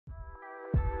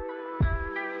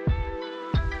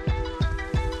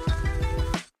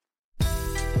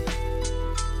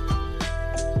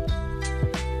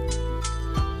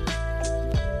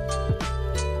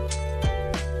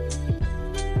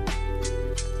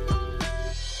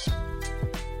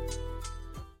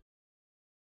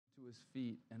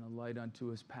feet and a light unto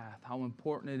his path. How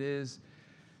important it is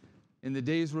in the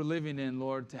days we're living in,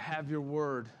 Lord, to have your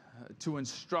word, to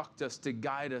instruct us, to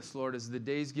guide us, Lord, as the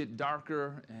days get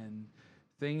darker and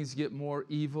things get more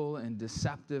evil and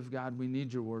deceptive. God, we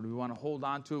need your word. We want to hold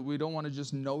on to it. We don't want to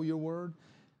just know your word.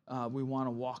 We want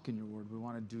to walk in your word. We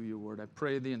want to do your word. I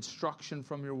pray the instruction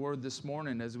from your word this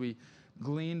morning as we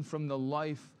glean from the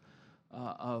life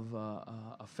of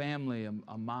a family,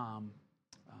 a mom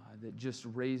that just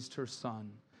raised her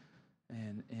son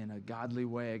and in a godly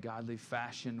way, a godly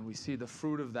fashion. We see the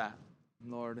fruit of that,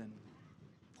 Lord,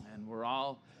 and we're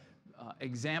all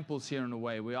examples here in a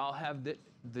way. We all have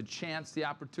the chance, the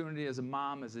opportunity as a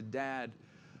mom, as a dad,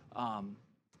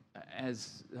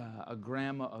 as a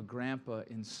grandma, a grandpa.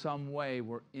 In some way,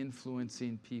 we're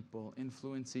influencing people,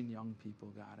 influencing young people,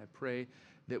 God. I pray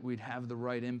that we'd have the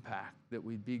right impact, that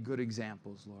we'd be good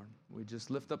examples, Lord. We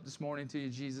just lift up this morning to you,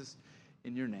 Jesus,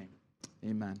 in your name.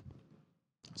 Amen.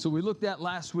 So we looked at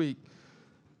last week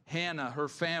Hannah, her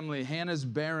family. Hannah's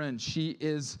barren. She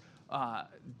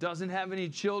doesn't have any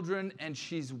children, and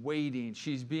she's waiting.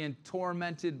 She's being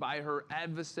tormented by her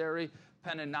adversary,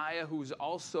 Peninnah, who's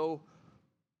also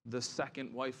the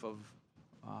second wife of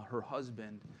her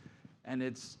husband. And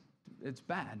it's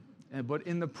bad. But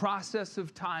in the process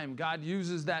of time, God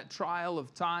uses that trial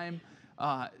of time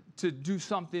to do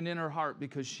something in her heart,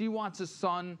 because she wants a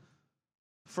son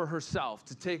for herself,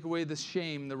 to take away the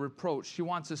shame, the reproach. She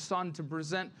wants a son to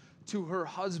present to her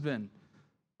husband,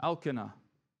 Elkanah.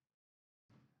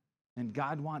 And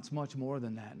God wants much more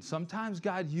than that. And sometimes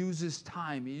God uses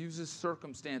time. He uses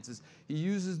circumstances. He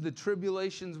uses the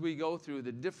tribulations we go through,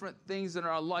 the different things in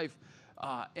our life,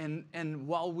 and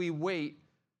while we wait,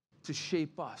 to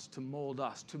shape us, to mold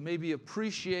us, to maybe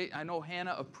appreciate. I know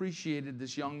Hannah appreciated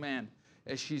this young man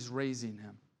as she's raising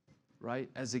him, right,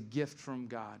 as a gift from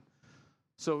God.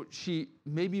 So she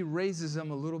maybe raises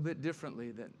him a little bit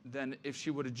differently than if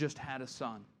she would have just had a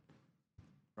son,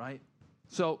 right?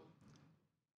 So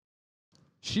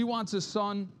she wants a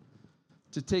son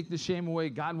to take the shame away.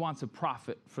 God wants a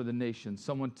prophet for the nation,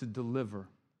 someone to deliver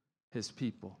his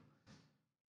people.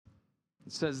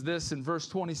 It says this in verse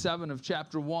 27 of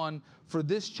chapter 1, "For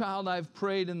this child I've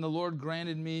prayed, and the Lord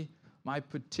granted me my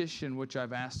petition which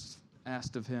I've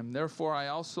asked of him. Therefore I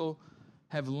also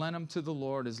have lent him to the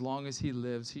Lord. As long as he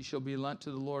lives, he shall be lent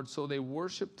to the Lord." So they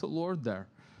worship the Lord there,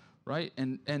 right?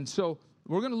 And so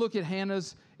we're going to look at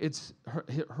Hannah's, it's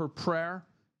her prayer,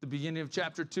 the beginning of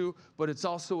chapter 2, but it's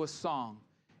also a song.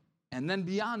 And then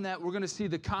beyond that, we're going to see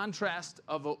the contrast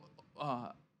of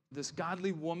this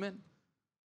godly woman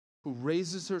who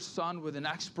raises her son with an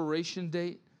expiration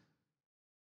date,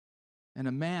 and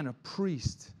a man, a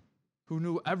priest, who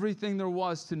knew everything there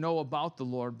was to know about the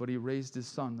Lord, but he raised his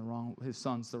sons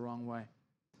the wrong way.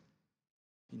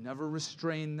 He never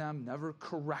restrained them, never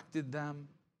corrected them.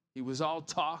 He was all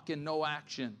talk and no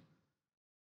action.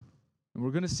 And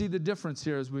we're going to see the difference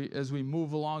here as we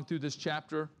move along through this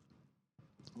chapter.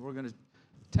 We're going to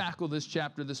tackle this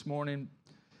chapter this morning.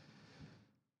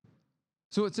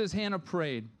 So it says Hannah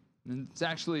prayed, and it's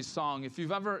actually a song. If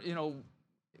you've ever,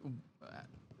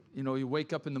 you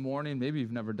wake up in the morning, maybe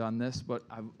you've never done this, but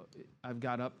I've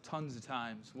got up tons of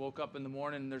times, woke up in the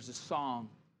morning, and there's a song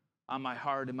on my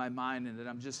heart and my mind, and that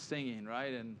I'm just singing,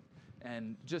 right?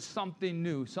 And just something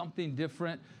new, something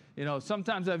different.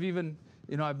 Sometimes I've even,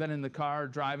 I've been in the car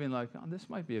driving like, oh, this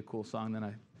might be a cool song. Then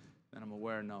I'm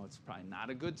aware, no, it's probably not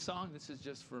a good song. This is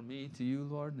just for me, to you,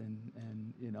 Lord.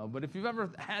 But if you've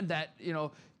ever had that,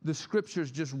 the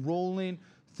scriptures just rolling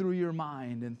through your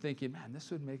mind and thinking, man, this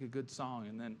would make a good song.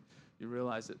 And then you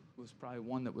realize it was probably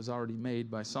one that was already made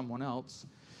by someone else,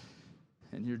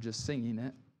 and you're just singing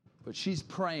it. But she's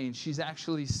praying. She's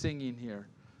actually singing here.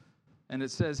 And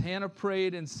it says, Hannah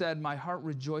prayed and said, "My heart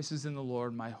rejoices in the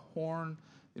Lord. My horn,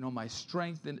 my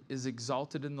strength is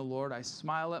exalted in the Lord. I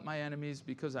smile at my enemies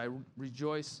because I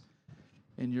rejoice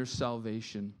in your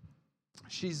salvation."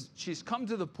 She's come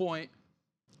to the point,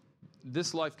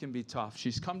 this life can be tough.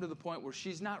 She's come to the point where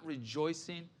she's not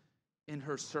rejoicing in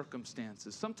her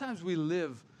circumstances. Sometimes we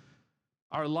live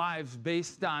our lives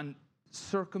based on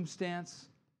circumstance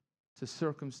to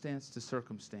circumstance to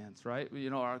circumstance, right?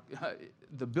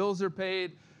 The bills are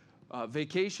paid.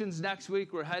 Vacations next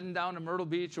week, we're heading down to Myrtle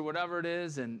Beach or whatever it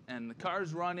is, and the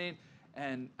car's running,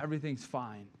 and everything's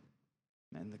fine.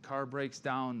 And the car breaks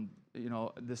down,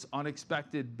 this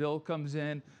unexpected bill comes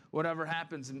in, whatever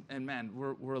happens, and man,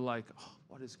 we're like, oh,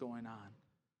 what is going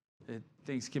on?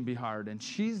 Things can be hard. And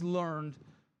she's learned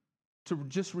to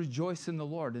just rejoice in the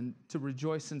Lord and to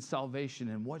rejoice in salvation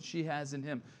and what she has in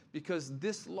him, because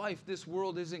this life, this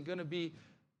world isn't going to be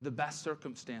the best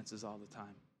circumstances all the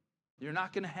time. You're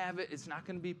not going to have it. It's not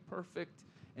going to be perfect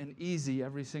and easy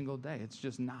every single day. It's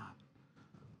just not,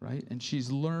 right? And she's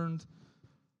learned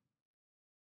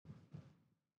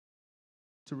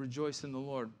to rejoice in the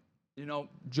Lord. You know,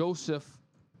 Joseph,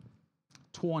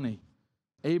 20.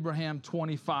 Abraham,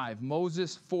 25.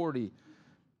 Moses, 40.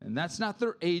 And that's not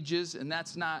their ages, and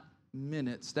that's not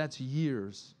minutes. That's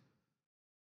years.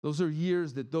 Those are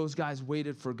years that those guys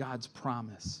waited for God's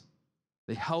promise.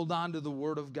 They held on to the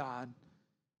Word of God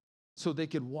so they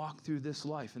could walk through this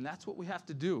life. And that's what we have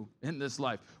to do in this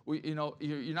life. You're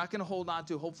not going to hold on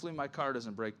to, hopefully my car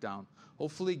doesn't break down.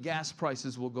 Hopefully gas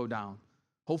prices will go down.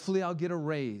 Hopefully I'll get a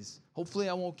raise. Hopefully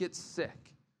I won't get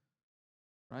sick.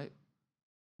 Right?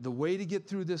 The way to get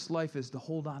through this life is to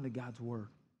hold on to God's Word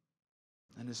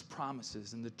and His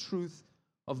promises and the truth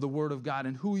of the Word of God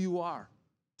and who you are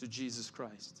to Jesus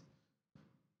Christ.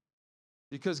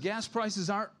 Because gas prices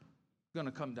aren't going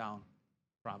to come down,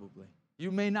 probably.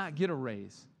 You may not get a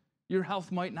raise. Your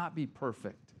health might not be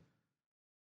perfect.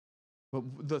 But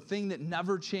the thing that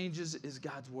never changes is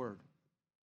God's Word.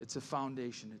 It's a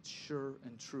foundation. It's sure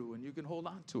and true, and you can hold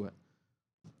on to it.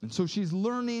 And so she's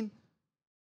learning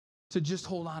to just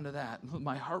hold on to that.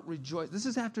 My heart rejoices. This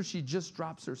is after she just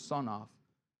drops her son off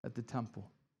at the temple,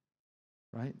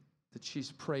 right? That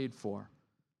she's prayed for.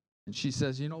 And she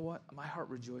says, you know what? My heart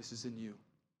rejoices in you,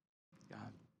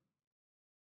 God.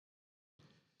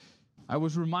 I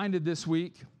was reminded this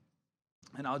week,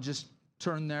 and I'll just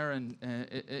turn there, and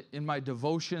in my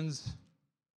devotions,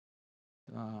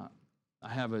 I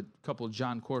have a couple of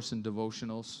John Corson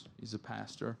devotionals. He's a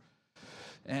pastor.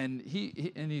 And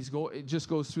he just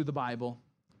goes through the Bible,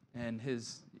 and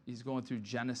he's going through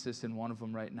Genesis in one of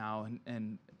them right now,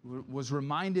 and was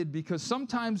reminded because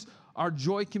sometimes our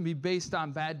joy can be based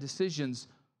on bad decisions,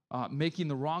 making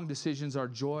the wrong decisions, our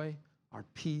joy, our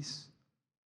peace.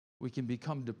 We can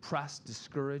become depressed,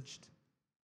 discouraged,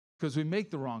 because we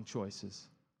make the wrong choices.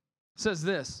 It says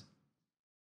this: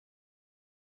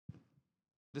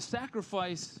 the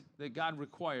sacrifice that God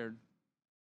required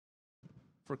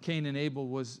for Cain and Abel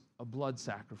was a blood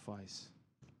sacrifice.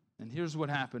 And here's what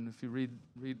happened. If you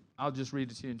read, I'll just read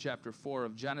it to you in chapter 4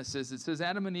 of Genesis. It says,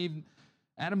 Adam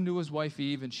knew his wife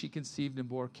Eve, and she conceived and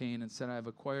bore Cain and said, I have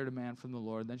acquired a man from the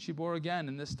Lord. Then she bore again,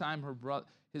 and this time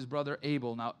his brother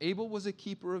Abel. Now Abel was a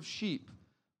keeper of sheep,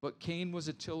 but Cain was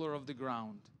a tiller of the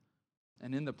ground.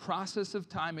 And in the process of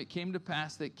time, it came to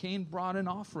pass that Cain brought an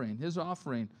offering, his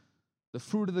offering, the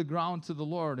fruit of the ground to the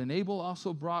Lord. And Abel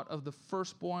also brought of the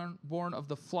firstborn of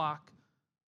the flock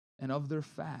and of their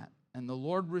fat. And the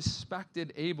Lord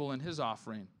respected Abel and his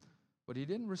offering, but he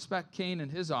didn't respect Cain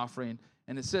and his offering.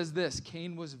 And it says this: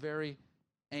 Cain was very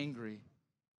angry,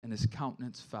 and his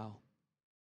countenance fell.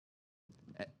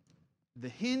 The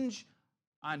hinge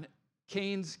on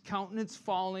Cain's countenance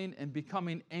falling and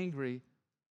becoming angry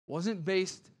wasn't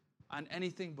based on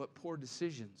anything but poor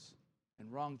decisions and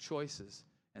wrong choices.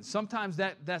 And sometimes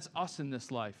that's us in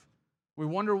this life. We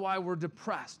wonder why we're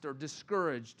depressed or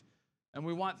discouraged, and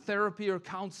we want therapy or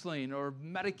counseling or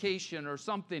medication or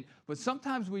something. But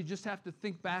sometimes we just have to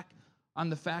think back on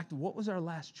the fact, what was our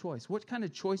last choice? What kind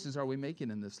of choices are we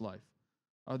making in this life?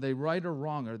 Are they right or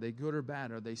wrong? Are they good or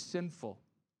bad? Are they sinful?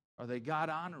 Are they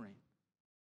God-honoring?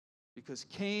 Because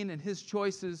Cain and his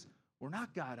choices were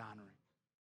not God-honoring.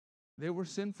 They were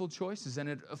sinful choices, and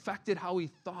it affected how he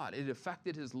thought. It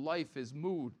affected his life, his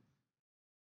mood,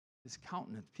 his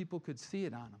countenance. People could see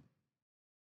it on him.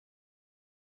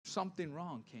 Something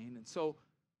wrong, Cain. And so,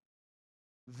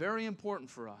 very important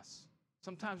for us.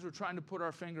 Sometimes we're trying to put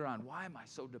our finger on, why am I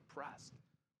so depressed?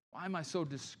 Why am I so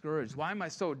discouraged? Why am I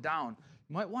so down?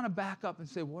 You might want to back up and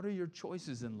say, what are your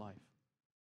choices in life?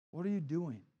 What are you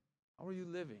doing? How are you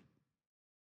living?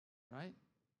 Right?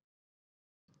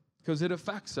 Because it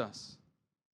affects us.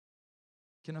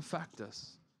 It can affect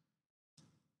us.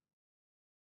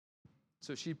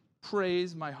 So she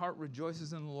prays, my heart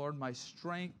rejoices in the Lord, my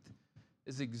strength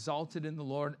is exalted in the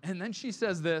Lord. And then she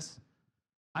says this,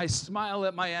 I smile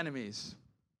at my enemies.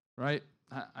 Right?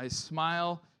 I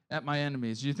smile at my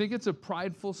enemies. Do you think it's a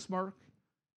prideful smirk?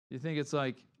 Do you think it's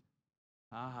like,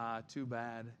 too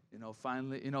bad,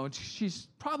 finally, she's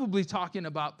probably talking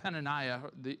about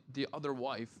Penaniah, the other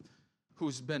wife,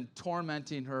 who's been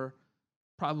tormenting her,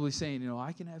 probably saying,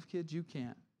 I can have kids, you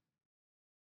can't.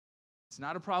 It's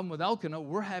not a problem with Elkanah.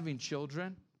 We're having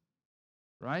children,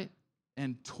 right?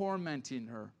 And tormenting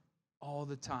her all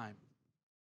the time.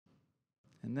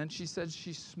 And then she says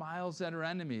she smiles at her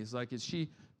enemies. Like, is she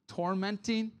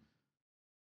tormenting?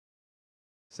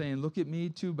 Saying, look at me,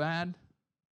 too bad.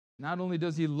 Not only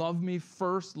does he love me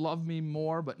first, love me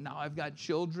more, but now I've got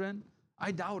children.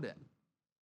 I doubt it.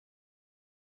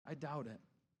 I doubt it.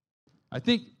 I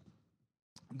think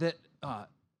that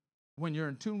when you're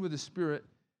in tune with the Spirit,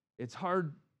 it's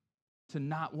hard to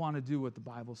not want to do what the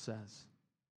Bible says,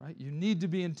 right? You need to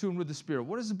be in tune with the Spirit.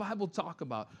 What does the Bible talk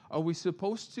about? Are we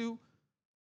supposed to,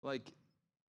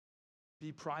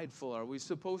 be prideful? Are we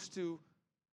supposed to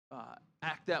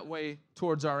act that way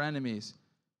towards our enemies?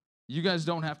 You guys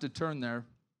don't have to turn there,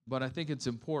 but I think it's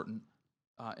important.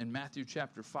 In Matthew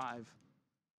chapter 5,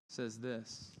 says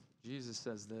this. Jesus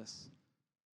says this.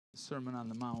 The Sermon on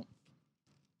the Mount.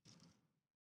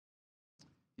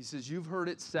 He says, you've heard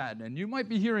it said, and you might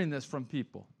be hearing this from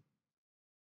people.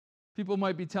 People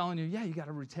might be telling you, yeah, you got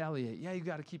to retaliate. Yeah, you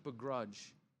got to keep a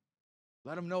grudge.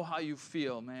 Let them know how you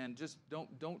feel, man. Just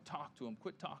don't talk to them.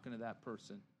 Quit talking to that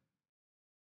person.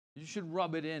 You should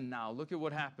rub it in now. Look at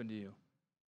what happened to you.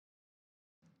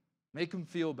 Make them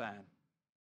feel bad.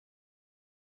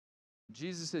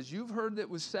 Jesus says, you've heard that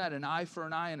was said, an eye for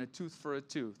an eye and a tooth for a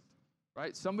tooth.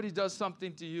 Right? Somebody does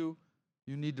something to you,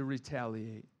 you need to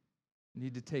retaliate. You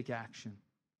need to take action.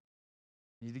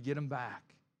 You need to get them back.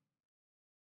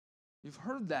 You've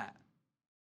heard that.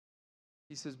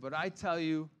 He says, but I tell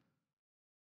you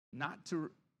not to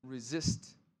resist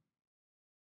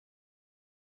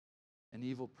an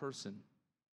evil person.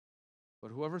 But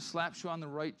whoever slaps you on the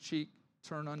right cheek,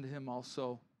 turn unto him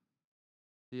also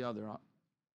the other.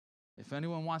 If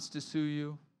anyone wants to sue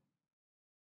you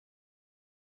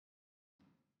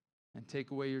and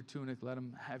take away your tunic, let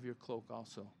him have your cloak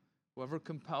also. Whoever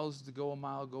compels to go a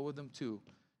mile, go with them too.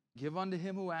 Give unto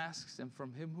him who asks, and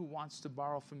from him who wants to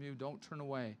borrow from you, don't turn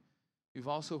away. You've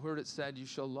also heard it said, you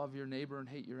shall love your neighbor and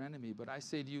hate your enemy. But I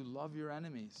say to you, love your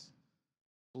enemies.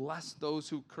 Bless those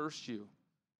who curse you.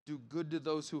 Do good to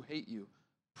those who hate you.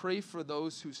 Pray for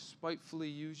those who spitefully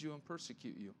use you and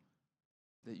persecute you,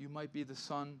 that you might be the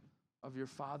son of your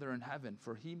Father in heaven.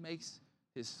 For he makes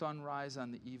his sun rise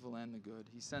on the evil and the good.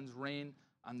 He sends rain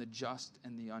on the just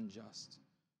and the unjust.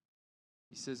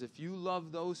 He says, if you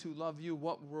love those who love you,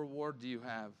 what reward do you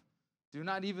have? Do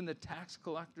not even the tax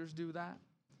collectors do that?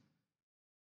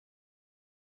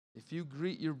 If you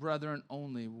greet your brethren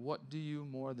only, what do you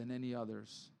more than any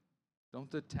others? Don't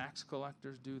the tax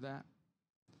collectors do that?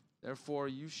 Therefore,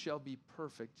 you shall be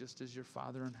perfect, just as your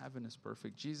Father in heaven is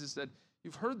perfect. Jesus said,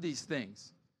 you've heard these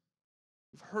things.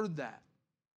 You've heard that.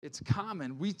 It's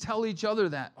common. We tell each other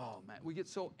that. Oh, man, we get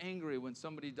so angry when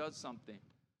somebody does something.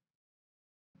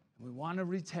 We want to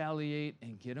retaliate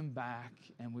and get them back,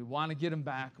 and we want to get them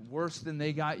back worse than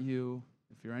they got you.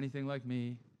 If you're anything like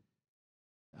me,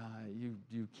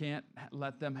 you can't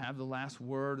let them have the last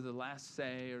word or the last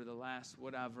say or the last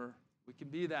whatever. We can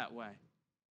be that way.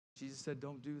 Jesus said,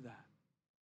 don't do that.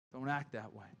 Don't act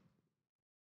that way.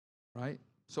 Right?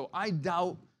 So I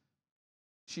doubt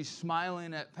she's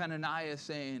smiling at Penaniah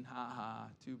saying, ha ha,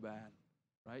 too bad.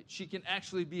 Right? She can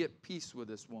actually be at peace with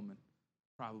this woman,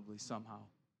 probably somehow.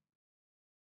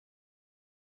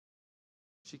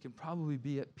 She can probably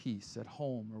be at peace at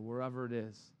home or wherever it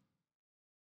is,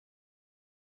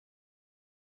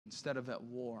 instead of at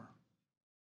war.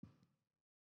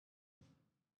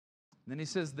 And then he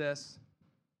says this,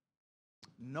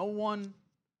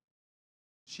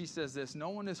 she says this, no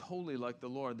one is holy like the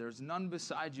Lord. There's none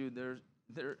beside you,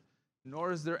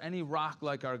 nor is there any rock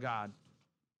like our God.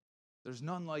 There's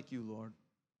none like you, Lord.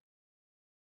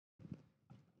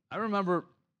 I remember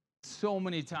so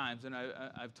many times, and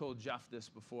I've told Jeff this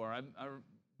before, I'm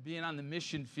being on the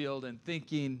mission field and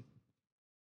thinking,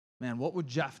 man, what would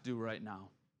Jeff do right now?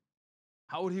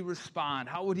 How would he respond?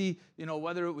 How would he,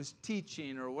 whether it was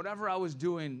teaching or whatever I was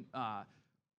doing,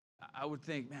 I would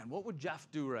think, man, what would Jeff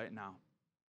do right now?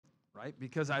 Right?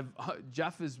 Because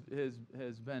Jeff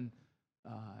has been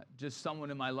just someone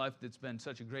in my life that's been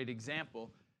such a great example,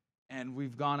 and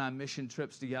we've gone on mission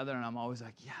trips together, and I'm always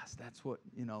like, yes, that's what,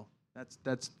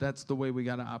 that's the way we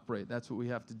got to operate. That's what we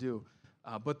have to do.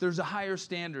 But there's a higher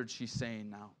standard, she's saying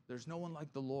now. There's no one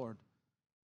like the Lord.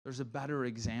 There's a better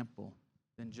example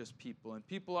than just people. And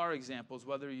people are examples,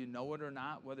 whether you know it or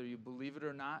not, whether you believe it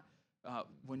or not.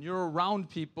 When you're around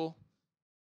people,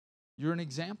 you're an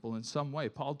example in some way.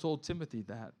 Paul told Timothy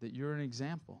that you're an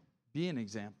example. Be an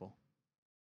example.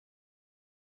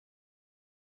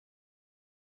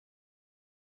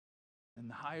 And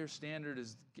the higher standard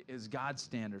is God's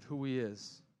standard, who he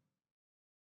is.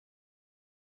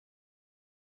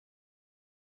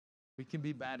 We can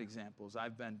be bad examples.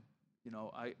 I've been,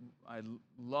 I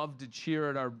love to cheer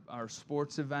at our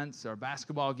sports events, our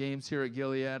basketball games here at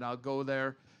Gilead. I'll go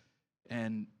there,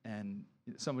 and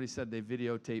somebody said they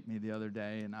videotaped me the other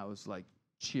day, and I was like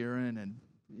cheering, and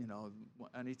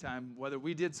anytime, whether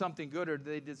we did something good or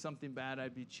they did something bad,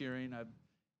 I'd be cheering, I'd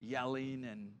yelling,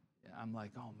 and I'm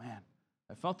like, oh man,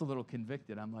 I felt a little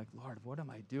convicted. I'm like, Lord, what am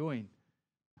I doing?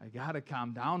 I got to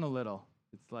calm down a little.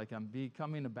 It's like I'm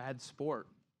becoming a bad sport.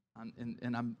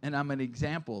 And I'm an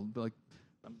example. Like,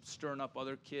 I'm stirring up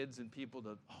other kids and people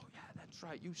to, oh, yeah, that's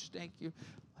right, you stink. You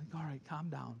like, all right, calm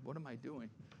down. What am I doing?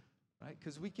 Right?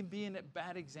 Because we can be a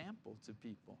bad example to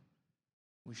people.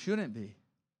 We shouldn't be.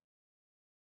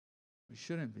 We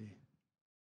shouldn't be.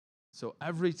 So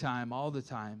every time, all the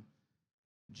time,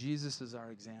 Jesus is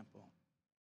our example.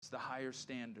 It's the higher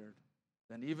standard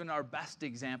than even our best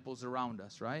examples around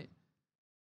us, right?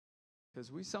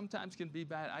 Because we sometimes can be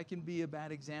bad. I can be a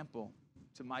bad example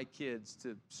to my kids,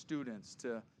 to students,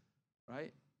 to,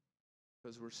 right?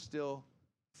 Because we're still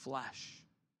flesh,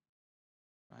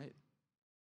 right?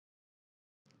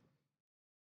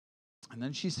 And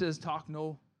then she says, talk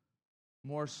no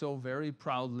more so very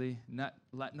proudly.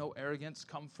 Let no arrogance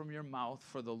come from your mouth,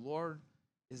 for the Lord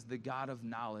is the God of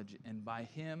knowledge, and by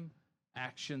him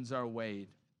actions are weighed.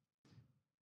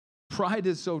 Pride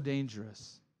is so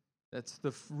dangerous. That's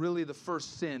really the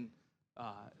first sin.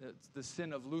 The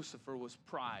sin of Lucifer was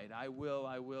pride. I will.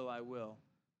 I'm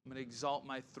going to exalt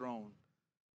my throne.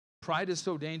 Pride is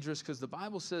so dangerous because the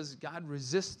Bible says God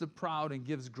resists the proud and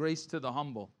gives grace to the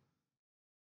humble.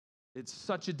 It's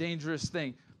such a dangerous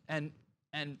thing. And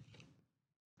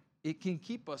it can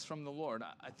keep us from the Lord.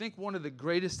 I think one of the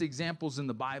greatest examples in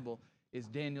the Bible is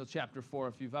Daniel chapter 4.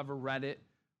 If you've ever read it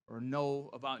or know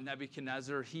about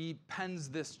Nebuchadnezzar, he pens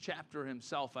this chapter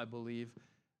himself, I believe.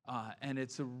 And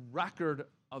it's a record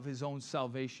of his own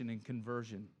salvation and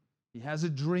conversion. He has a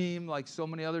dream like so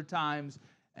many other times,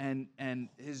 and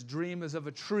his dream is of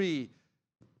a tree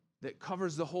that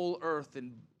covers the whole earth,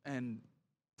 and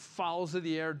fowls of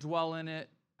the air dwell in it.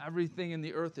 Everything in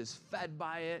the earth is fed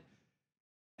by it.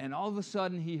 And all of a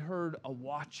sudden he heard a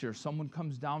watcher. Someone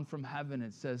comes down from heaven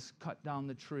and says, cut down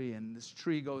the tree. And this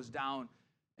tree goes down,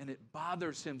 and it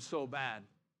bothers him so bad,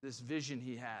 this vision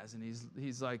he has. And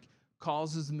he's like,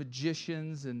 calls his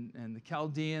magicians and the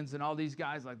Chaldeans and all these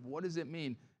guys, like, what does it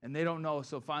mean? And they don't know,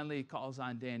 so finally he calls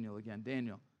on Daniel again.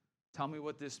 Daniel, tell me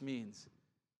what this means.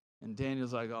 And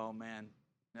Daniel's like, oh, man,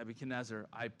 Nebuchadnezzar,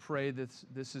 I pray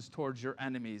this is towards your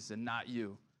enemies and not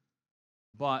you.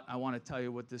 But I want to tell you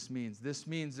what this means. This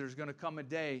means there's going to come a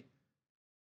day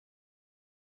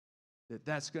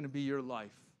that's going to be your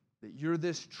life, that you're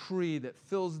this tree that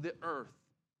fills the earth,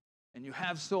 and you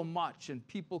have so much, and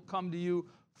people come to you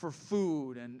for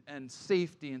food and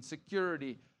safety and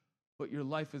security, but your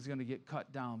life is going to get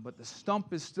cut down. But the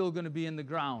stump is still going to be in the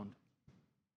ground.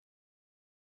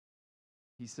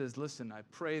 He says, listen, I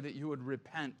pray that you would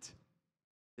repent,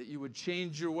 that you would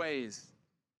change your ways.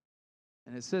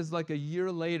 And it says like a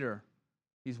year later,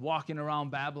 he's walking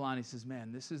around Babylon. He says,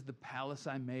 man, this is the palace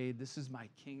I made. This is my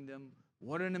kingdom.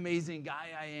 What an amazing guy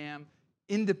I am.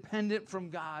 Independent from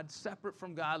God, separate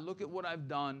from God. Look at what I've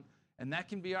done. And that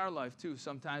can be our life too.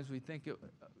 Sometimes we think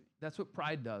that's what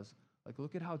pride does. Like,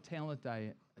 look at how talented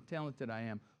I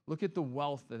am. Look at the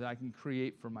wealth that I can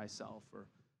create for myself, or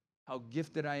how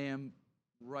gifted I am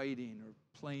writing or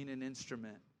playing an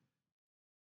instrument.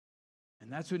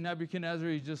 And that's what Nebuchadnezzar,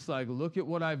 he's just like, look at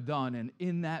what I've done. And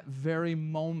in that very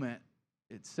moment,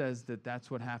 it says that that's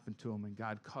what happened to him. And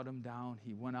God cut him down.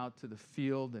 He went out to the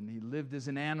field, and he lived as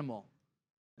an animal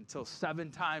until 7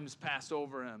 times passed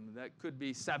over him. That could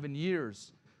be 7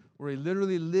 years, where he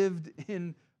literally lived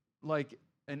in like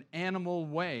an animal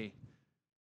way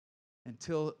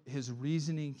until his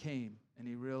reasoning came, and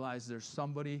he realized there's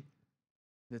somebody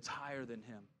that's higher than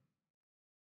him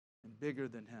and bigger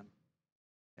than him.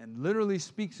 And literally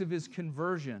speaks of his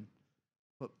conversion.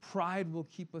 But pride will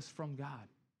keep us from God.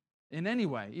 In any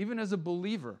way, even as a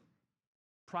believer,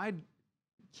 pride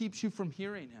keeps you from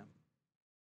hearing him.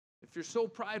 If you're so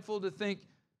prideful to think,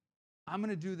 I'm going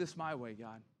to do this my way,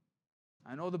 God.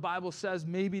 I know the Bible says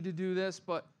maybe to do this,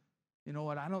 but you know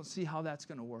what? I don't see how that's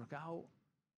going to work out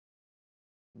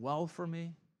well for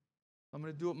me. I'm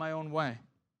going to do it my own way.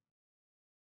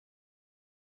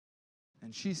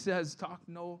 And she says, talk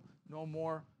no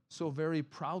more so very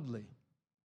proudly,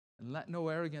 and let no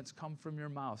arrogance come from your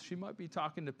mouth. She might be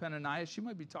talking to Penaniah. She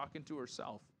might be talking to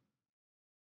herself.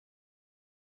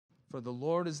 For the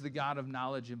Lord is the God of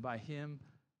knowledge, and by him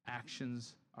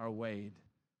actions are weighed.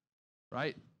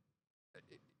 Right?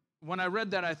 When I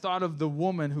read that, I thought of the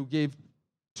woman who gave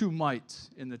 2 mites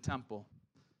in the temple.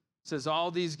 It says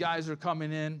all these guys are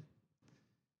coming in,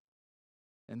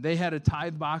 and they had a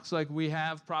tithe box like we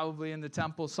have probably in the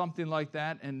temple, something like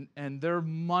that. And their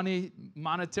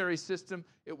monetary system,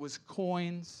 it was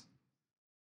coins.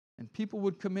 And people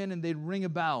would come in and they'd ring a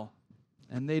bell,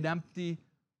 and they'd empty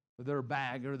their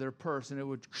bag or their purse, and it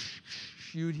would,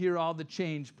 you'd hear all the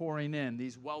change pouring in,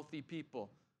 these wealthy people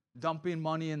dumping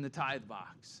money in the tithe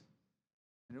box.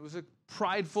 And it was a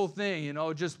prideful thing, you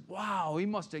know, just, wow, he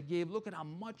must have gave. Look at how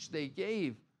much they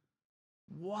gave.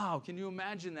 Wow, can you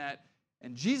imagine that?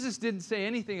 And Jesus didn't say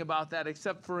anything about that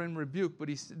except for in rebuke, but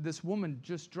this woman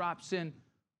just drops in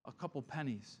a couple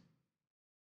pennies,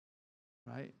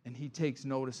 right? And he takes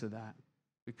notice of that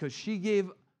because she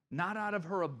gave not out of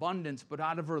her abundance, but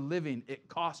out of her living. It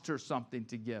cost her something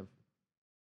to give.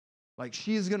 Like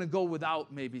she's going to go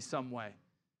without maybe some way.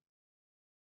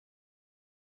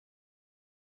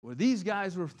 Well, these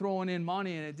guys were throwing in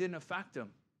money and it didn't affect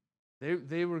them.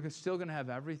 They were still going to have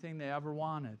everything they ever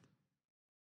wanted.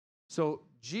 So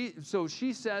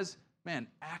she says, man,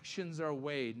 actions are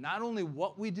weighed. Not only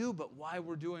what we do, but why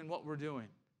we're doing what we're doing.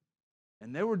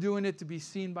 And they were doing it to be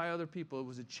seen by other people. It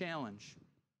was a challenge.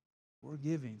 We're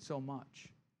giving so much.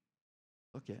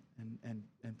 Look at,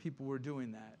 and people were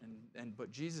doing that.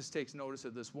 But Jesus takes notice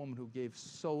of this woman who gave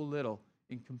so little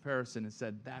in comparison and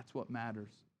said, that's what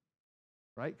matters.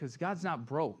 Right? Because God's not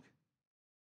broke.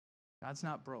 God's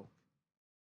not broke.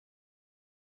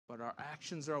 But our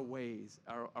actions are weighed,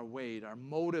 our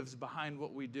motives behind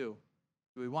what we do.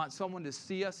 Do we want someone to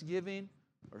see us giving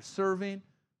or serving?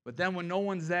 But then when no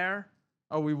one's there,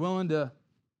 are we willing to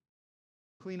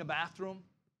clean a bathroom,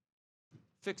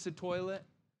 fix a toilet,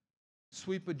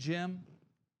 sweep a gym,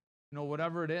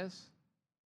 whatever it is?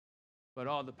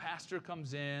 But the pastor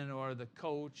comes in, or the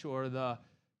coach, or a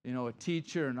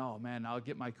teacher, and oh man, I'll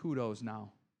get my kudos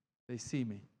now. They see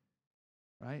me,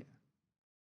 right?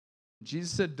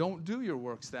 Jesus said, don't do your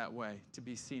works that way to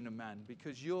be seen of men,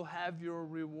 because you'll have your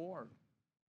reward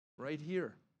right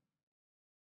here.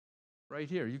 Right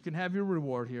here. You can have your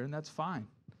reward here, and that's fine.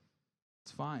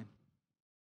 It's fine.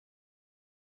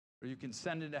 Or you can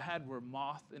send it ahead where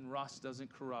moth and rust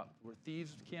doesn't corrupt, where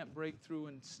thieves can't break through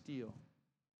and steal.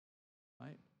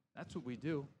 Right? That's what we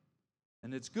do.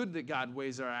 And it's good that God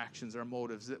weighs our actions, our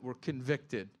motives, that we're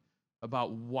convicted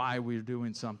about why we're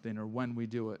doing something or when we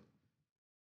do it.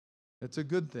 It's a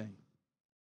good thing.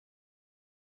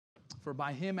 For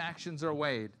by him actions are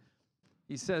weighed.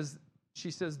 She says,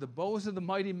 the bows of the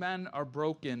mighty men are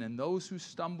broken, and those who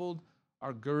stumbled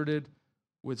are girded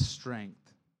with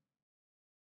strength.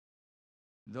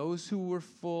 Those who were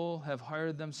full have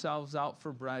hired themselves out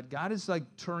for bread. God is like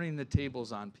turning the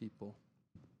tables on people.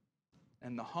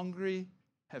 And the hungry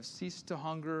have ceased to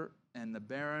hunger, and the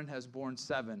barren has borne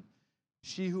 7.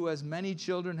 She who has many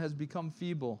children has become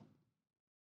feeble.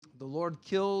 The Lord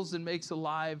kills and makes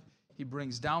alive. He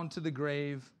brings down to the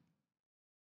grave,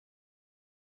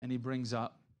 and he brings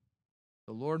up.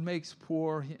 The Lord makes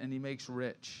poor, and he makes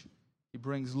rich. He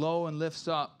brings low and lifts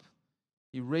up.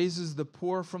 He raises the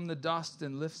poor from the dust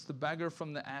and lifts the beggar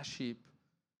from the ash heap,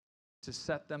 to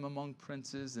set them among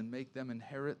princes and make them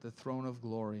inherit the throne of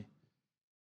glory.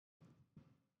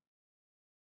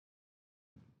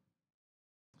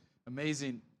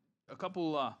 Amazing. A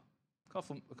couple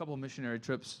of missionary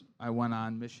trips I went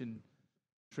on, mission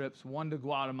trips, one to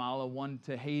Guatemala, one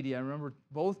to Haiti. I remember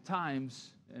both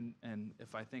times, and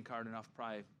if I think hard enough,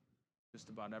 probably just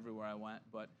about everywhere I went.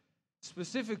 But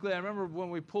specifically, I remember when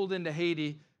we pulled into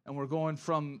Haiti and we're going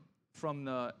from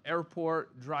the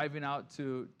airport, driving out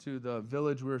to the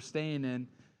village we were staying in.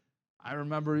 I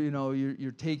remember,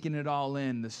 you're taking it all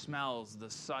in, the smells, the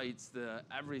sights, the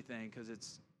everything, because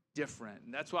it's different.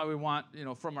 And that's why we want,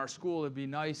 from our school, it'd be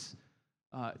nice.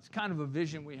 It's kind of a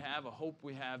vision we have, a hope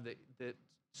we have that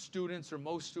students or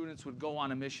most students would go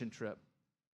on a mission trip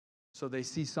so they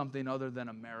see something other than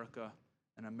America,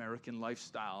 an American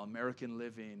lifestyle, American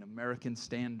living, American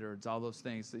standards, all those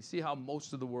things. They see how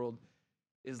most of the world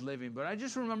is living. But I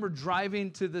just remember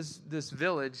driving to this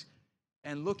village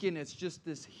and looking, it's just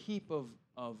this heap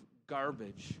of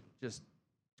garbage, just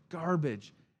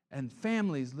garbage. And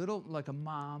families, little, like a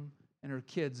mom and her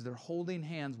kids, they're holding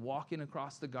hands, walking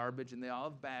across the garbage, and they all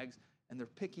have bags, and they're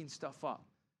picking stuff up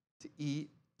to eat,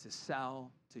 to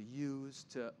sell, to use,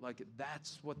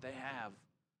 that's what they have.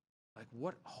 Like,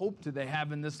 what hope do they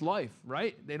have in this life,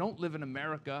 right? They don't live in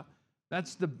America.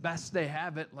 That's the best they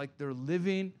have it. Like, they're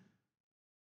living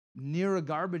near a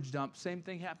garbage dump. Same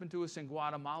thing happened to us in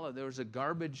Guatemala. There was a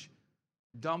garbage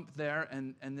dump there,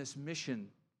 and this mission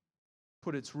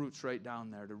put its roots right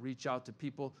down there to reach out to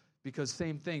people, because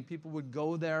same thing, people would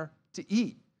go there to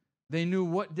eat. They knew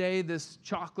what day this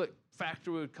chocolate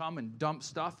factory would come and dump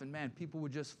stuff, and man, people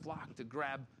would just flock to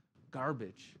grab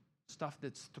garbage, stuff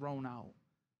that's thrown out.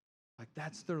 Like,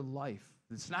 that's their life.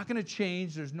 It's not going to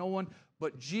change. There's no one,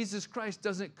 but Jesus Christ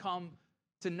doesn't come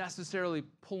to necessarily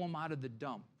pull them out of the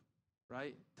dump,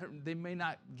 right? They may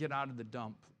not get out of the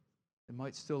dump They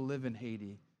might still live in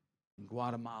Haiti, in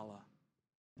Guatemala,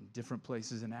 in different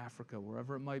places in Africa,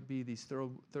 wherever it might be, these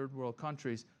third world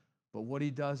countries. But what he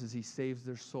does is he saves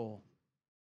their soul.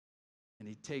 And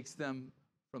he takes them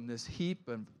from this heap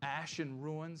of ash and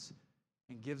ruins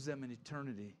and gives them an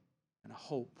eternity and a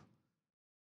hope,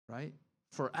 right?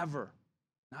 Forever,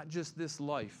 not just this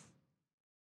life.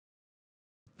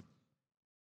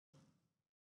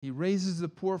 He raises the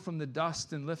poor from the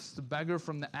dust and lifts the beggar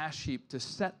from the ash heap to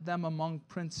set them among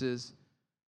princes,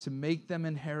 to make them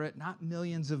inherit not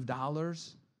millions of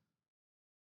dollars,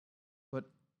 but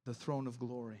the throne of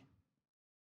glory.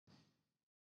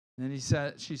 And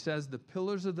then she says, the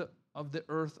pillars of the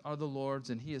earth are the Lord's,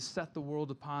 and he has set the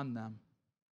world upon them.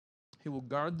 He will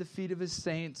guard the feet of his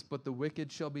saints, but the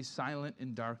wicked shall be silent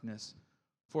in darkness.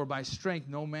 For by strength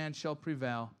no man shall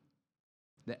prevail.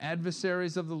 The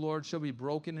adversaries of the Lord shall be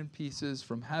broken in pieces.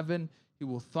 From heaven he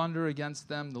will thunder against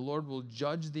them. The Lord will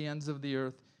judge the ends of the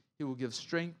earth. He will give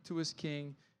strength to his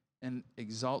king and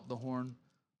exalt the horn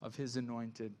of his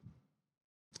anointed.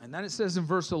 And then it says in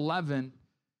verse 11,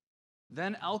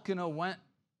 then Elkanah went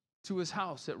to his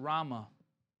house at Ramah,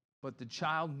 but the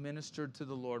child ministered to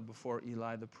the Lord before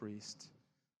Eli the priest.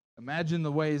 Imagine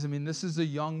the ways. I mean, this is a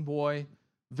young boy,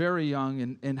 very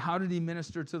young. And how did he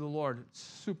minister to the Lord?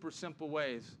 Super simple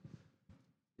ways.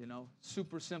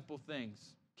 Super simple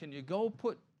things. Can you go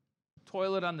put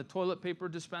toilet on the toilet paper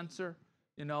dispenser?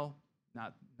 Not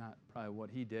probably what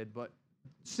he did, but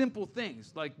simple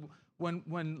things. Like when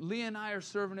Leah and I are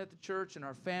serving at the church and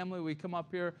our family, we come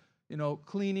up here,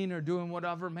 cleaning or doing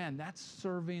whatever, man, that's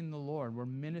serving the Lord. We're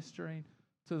ministering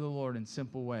to the Lord in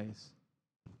simple ways,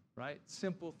 right?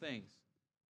 Simple things.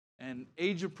 And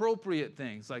age-appropriate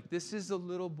things, like this is a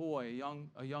little boy,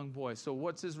 a young boy. So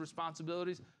what's his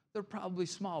responsibilities? They're probably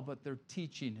small, but they're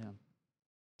teaching him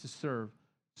to serve.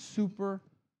 Super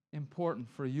important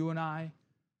for you and I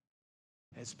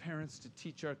as parents to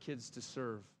teach our kids to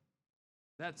serve.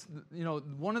 That's,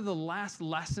 one of the last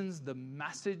lessons, the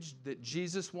message that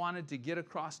Jesus wanted to get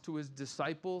across to his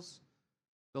disciples,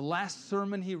 the last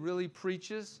sermon he really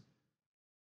preaches,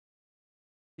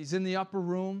 he's in the upper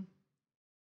room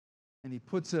and he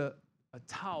puts a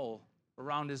towel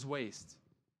around his waist.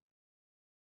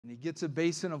 And he gets a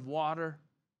basin of water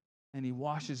and he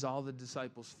washes all the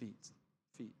disciples' feet,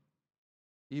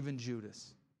 even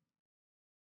Judas.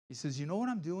 He says, you know what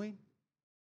I'm doing?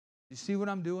 You see what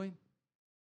I'm doing?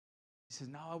 He says,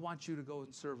 now I want you to go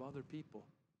and serve other people.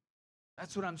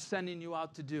 That's what I'm sending you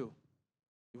out to do.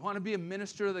 You want to be a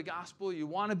minister of the gospel? You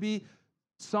want to be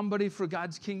somebody for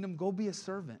God's kingdom? Go be a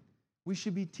servant. We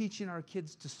should be teaching our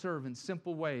kids to serve in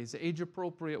simple ways,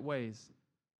 age-appropriate ways.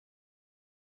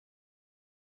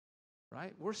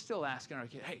 Right? We're still asking our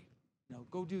kids, hey,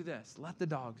 go do this. Let the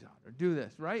dogs out. Or do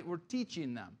this. Right? We're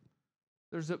teaching them.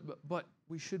 But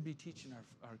we should be teaching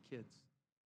our kids.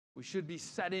 We should be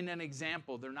setting an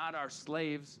example. They're not our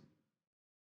slaves.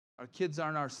 Our kids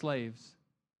aren't our slaves.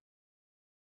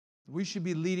 We should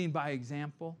be leading by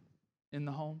example in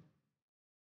the home.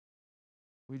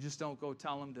 We just don't go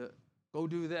tell them to go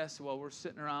do this while we're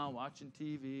sitting around watching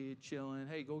TV, chilling.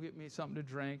 Hey, go get me something to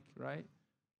drink, right?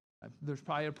 There's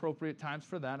probably appropriate times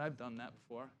for that. I've done that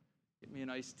before. Get me an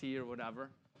iced tea or whatever,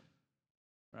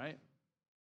 right?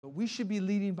 But we should be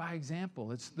leading by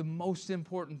example. It's the most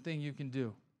important thing you can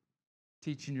do.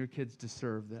 Teaching your kids to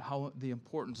serve, the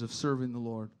importance of serving the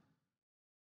Lord.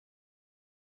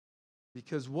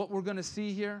 Because what we're going to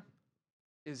see here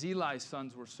is Eli's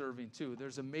sons were serving too.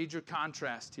 There's a major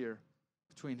contrast here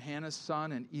between Hannah's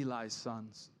son and Eli's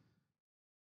sons.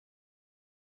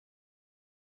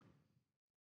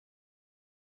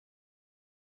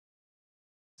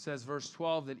 It says, verse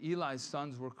 12, that Eli's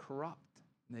sons were corrupt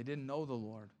and they didn't know the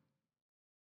Lord.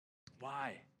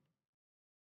 Why?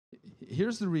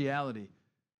 Here's the reality.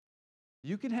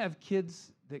 You can have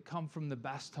kids that come from the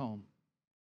best home,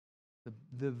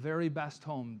 the very best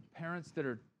home, parents that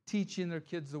are teaching their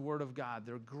kids the Word of God.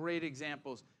 They're great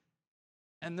examples.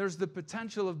 And there's the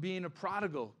potential of being a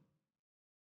prodigal.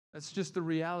 That's just the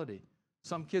reality.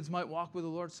 Some kids might walk with the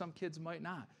Lord, some kids might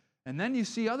not. And then you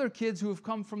see other kids who have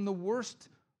come from the worst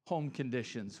home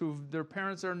conditions, their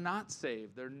parents are not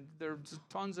saved. There's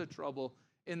tons of trouble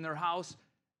in their house.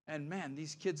 And man,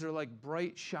 these kids are like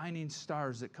bright, shining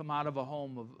stars that come out of a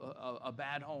home, a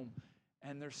bad home.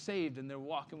 And they're saved and they're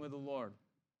walking with the Lord.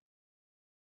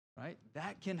 Right?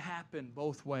 That can happen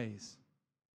both ways.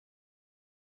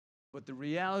 But the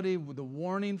reality, the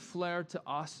warning flare to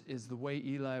us is the way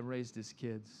Eli raised his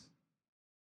kids.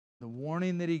 The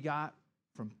warning that he got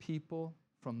from people,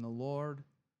 from the Lord,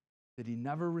 that he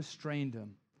never restrained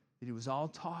him, that he was all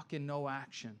talk and no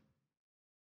action.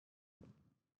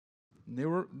 And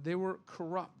they were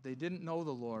corrupt. They didn't know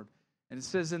the Lord. And it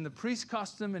says in the priest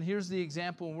custom, and here's the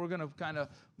example, and we're going to kind of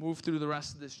move through the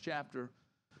rest of this chapter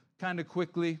kind of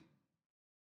quickly.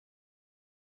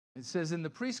 It says, in the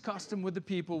priest custom with the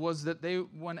people was that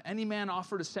when any man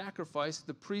offered a sacrifice,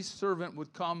 the priest's servant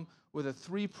would come with a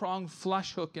 3-pronged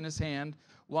flesh hook in his hand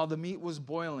while the meat was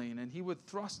boiling, and he would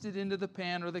thrust it into the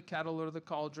pan or the kettle or the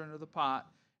cauldron or the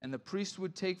pot, and the priest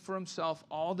would take for himself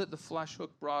all that the flesh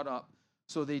hook brought up.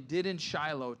 So they did in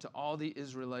Shiloh to all the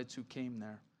Israelites who came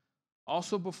there.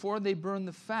 Also, before they burned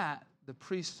the fat, the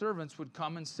priest's servants would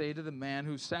come and say to the man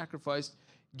who sacrificed,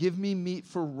 "Give me meat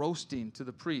for roasting to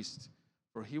the priest,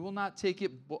 for he will not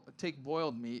take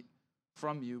boiled meat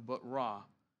from you, but raw."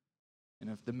 And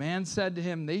if the man said to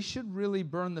him, "They should really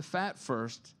burn the fat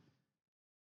first,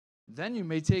 then you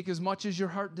may take as much as your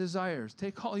heart desires.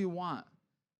 Take all you want."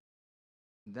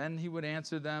 Then he would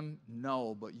answer them,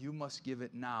 "No, but you must give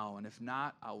it now, and if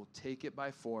not, I will take it by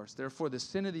force." Therefore, the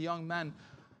sin of the young men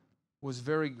was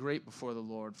very great before the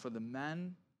Lord, for the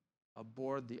men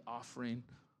abhorred the offering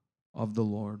of the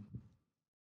Lord.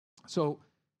 So,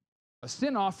 a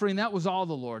sin offering, that was all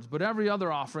the Lord's, but every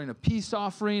other offering, a peace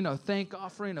offering, a thank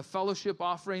offering, a fellowship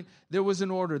offering, there was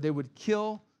an order. They would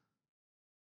kill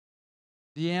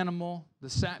the animal,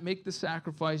 make the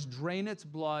sacrifice, drain its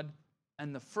blood,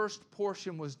 and the first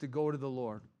portion was to go to the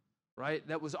Lord, right?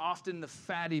 That was often the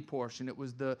fatty portion. It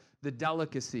was the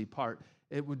delicacy part.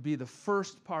 It would be the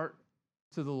first part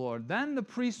to the Lord. Then the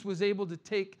priest was able to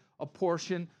take a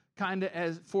portion kind of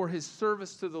as for his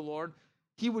service to the Lord.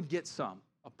 He would get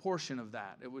a portion of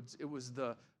that. It was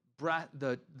the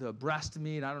breast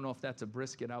meat. I don't know if that's a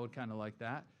brisket. I would kind of like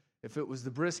that. If it was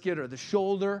the brisket or the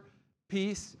shoulder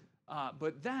piece.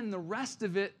 But then the rest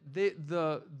of it,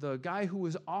 the guy who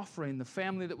was offering, the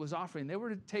family that was offering, they were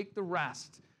to take the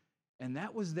rest. And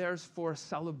that was theirs for a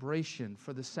celebration,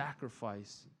 for the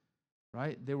sacrifice,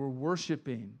 right? They were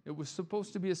worshiping. It was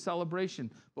supposed to be a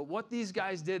celebration. But what these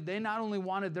guys did, they not only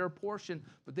wanted their portion,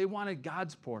 but they wanted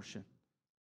God's portion.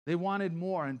 They wanted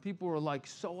more. And people were like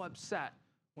so upset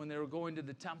when they were going to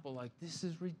the temple, like, this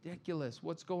is ridiculous.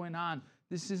 What's going on?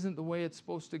 This isn't the way it's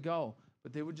supposed to go.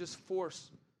 But they would just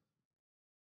force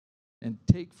and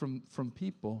take from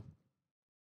people.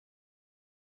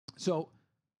 So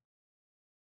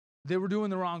they were doing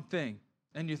the wrong thing.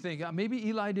 And you think, maybe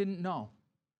Eli didn't know.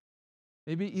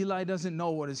 Maybe Eli doesn't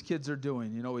know what his kids are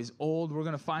doing. You know, he's old. We're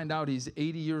going to find out he's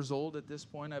 80 years old at this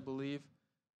point, I believe.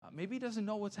 Maybe he doesn't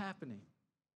know what's happening.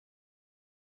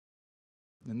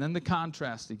 And then the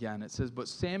contrast again. It says, "But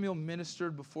Samuel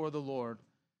ministered before the Lord,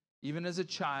 even as a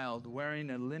child,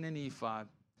 wearing a linen ephod.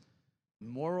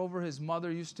 Moreover, his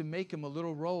mother used to make him a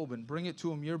little robe and bring it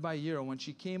to him year by year when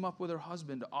she came up with her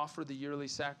husband to offer the yearly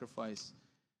sacrifice.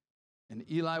 And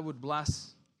Eli would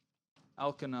bless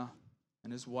Elkanah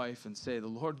and his wife and say, 'The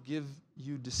Lord give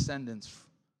you descendants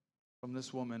from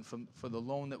this woman for the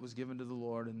loan that was given to the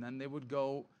Lord.' And then they would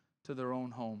go to their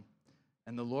own home.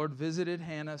 And the Lord visited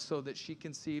Hannah so that she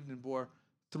conceived and bore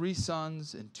 3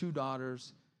 sons and 2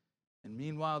 daughters. And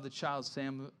meanwhile, the child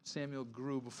Samuel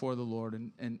grew before the Lord."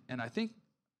 And I think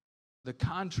the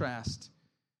contrast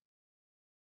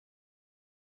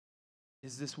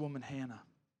is this woman, Hannah.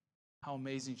 How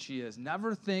amazing she is.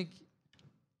 Never think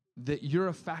that your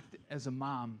effect as a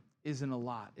mom isn't a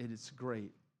lot. It is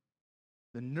great.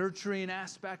 The nurturing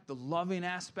aspect, the loving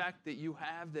aspect that you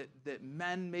have that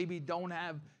men maybe don't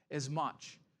have as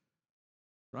much.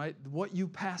 Right? What you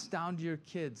pass down to your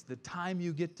kids, the time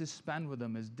you get to spend with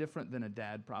them is different than a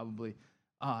dad probably.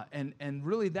 And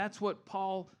really that's what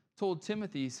Paul told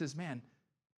Timothy. He says, man,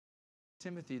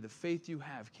 Timothy, the faith you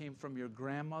have came from your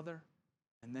grandmother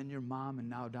and then your mom and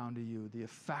now down to you. The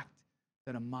effect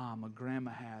that a mom, a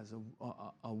grandma has,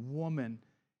 a woman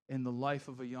in the life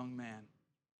of a young man,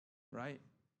 right?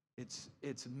 It's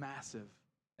massive.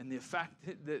 And the effect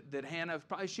that Hannah,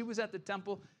 probably she was at the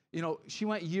temple, you know, she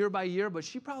went year by year, but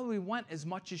she probably went as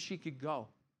much as she could go.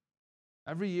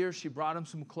 Every year she brought him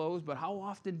some clothes, but how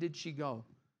often did she go?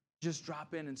 Just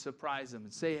drop in and surprise him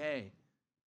and say, hey,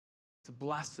 to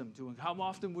bless him. How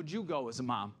often would you go as a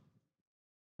mom?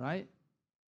 Right?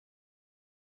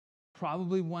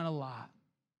 Probably went a lot.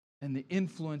 And the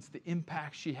influence, the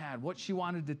impact she had, what she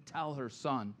wanted to tell her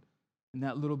son in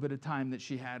that little bit of time that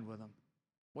she had with him.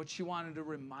 What she wanted to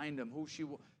remind him,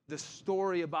 the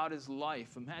story about his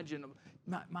life. Imagine,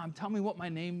 Mom, tell me what my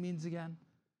name means again.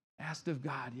 Asked of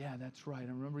God. Yeah, that's right.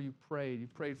 I remember you prayed. You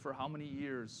prayed for how many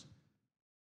years?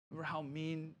 Remember how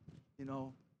mean,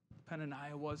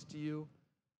 Penaniah was to you?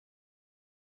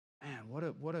 Man,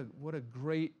 what a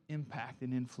great impact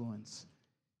and influence.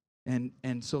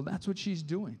 And so that's what she's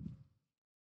doing.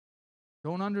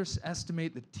 Don't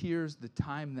underestimate the tears, the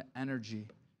time, the energy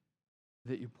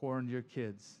that you pour into your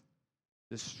kids.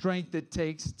 The strength it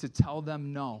takes to tell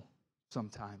them no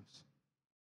sometimes,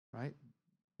 right?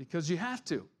 Because you have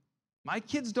to. My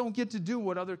kids don't get to do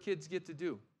what other kids get to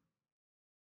do.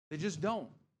 They just don't.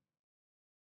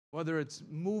 Whether it's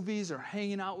movies or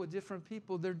hanging out with different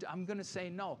people, I'm going to say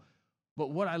no.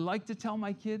 But what I like to tell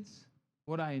my kids,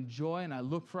 what I enjoy and I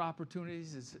look for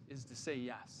opportunities is to say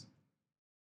yes.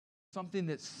 Something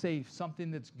that's safe,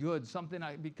 something that's good,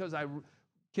 because I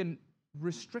can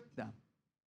restrict them.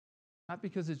 Not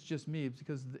because it's just me, it's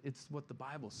because it's what the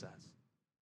Bible says.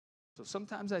 So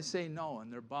sometimes I say no,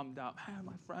 and they're bummed out. Hey,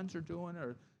 my friends are doing it,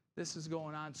 or this is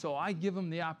going on. So I give them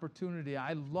the opportunity.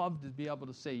 I love to be able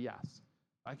to say yes.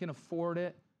 If I can afford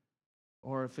it,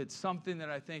 or if it's something that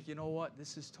I think, you know what,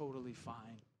 this is totally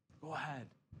fine. Go ahead.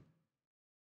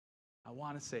 I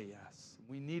want to say yes.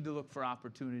 We need to look for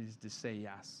opportunities to say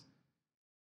yes.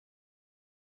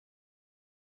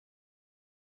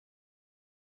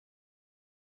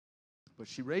 But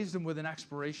she raised him with an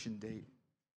expiration date.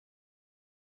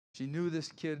 She knew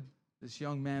this kid, this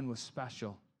young man was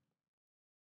special.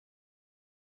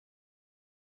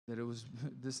 That it was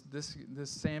this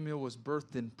Samuel was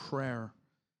birthed in prayer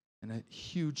and a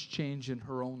huge change in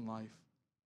her own life.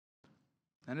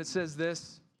 And it says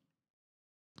this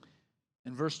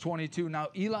in verse 22, now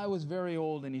Eli was very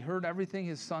old, and he heard everything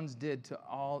his sons did to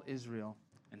all Israel,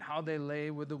 and how they lay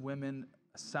with the women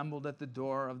assembled at the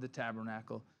door of the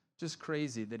tabernacle. Just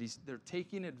crazy that they're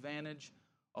taking advantage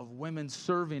of women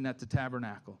serving at the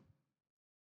tabernacle.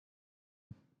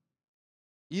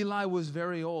 Eli was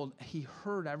very old. He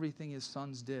heard everything his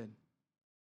sons did.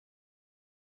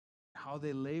 How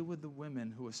they lay with the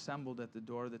women who assembled at the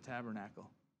door of the tabernacle.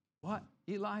 What?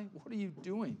 Eli, what are you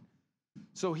doing?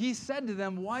 So he said to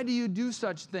them, why do you do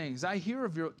such things? I hear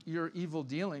of your evil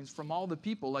dealings from all the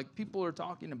people, like people are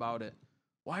talking about it.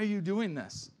 Why are you doing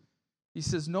this? He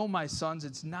says, no, my sons,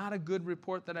 it's not a good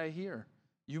report that I hear.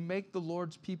 You make the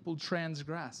Lord's people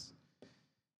transgress.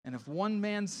 And if one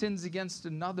man sins against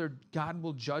another, God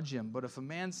will judge him. But if a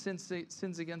man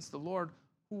sins against the Lord,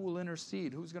 who will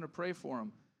intercede? Who's going to pray for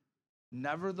him?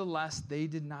 Nevertheless, they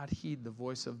did not heed the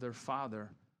voice of their father.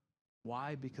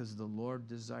 Why? Because the Lord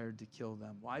desired to kill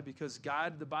them. Why? Because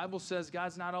God, the Bible says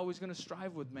God's not always going to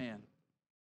strive with man.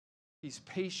 He's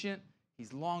patient.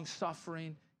 He's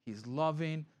long-suffering. He's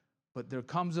loving. But there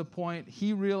comes a point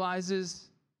he realizes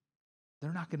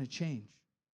they're not going to change.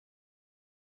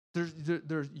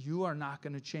 You are not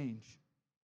going to change.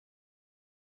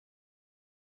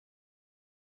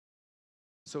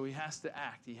 So he has to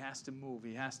act. He has to move.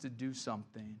 He has to do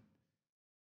something.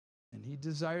 And he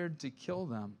desired to kill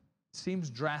them. Seems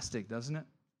drastic, doesn't it?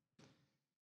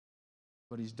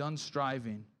 But he's done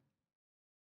striving.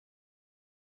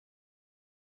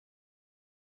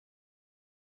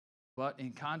 But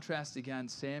in contrast again,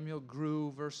 Samuel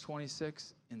grew, verse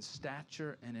 26, in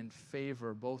stature and in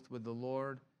favor, both with the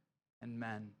Lord and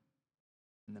men.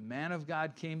 And the man of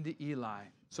God came to Eli.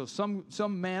 So some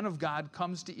man of God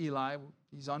comes to Eli,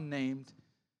 he's unnamed,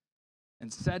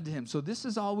 and said to him, so this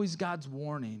is always God's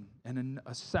warning, and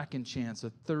a second chance, a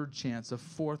third chance, a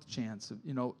fourth chance.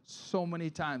 So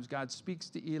many times God speaks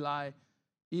to Eli.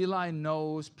 Eli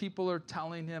knows, people are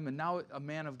telling him, and now a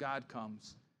man of God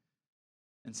comes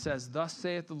and says, thus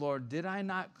saith the Lord, did I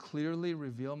not clearly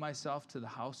reveal myself to the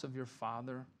house of your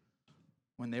father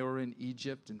when they were in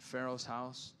Egypt in Pharaoh's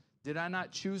house? Did I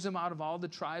not choose him out of all the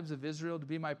tribes of Israel to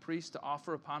be my priest, to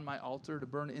offer upon my altar, to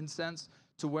burn incense,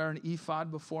 to wear an ephod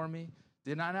before me?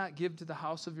 Did I not give to the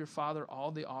house of your father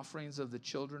all the offerings of the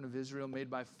children of Israel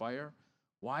made by fire?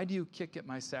 Why do you kick at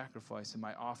my sacrifice and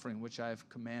my offering, which I have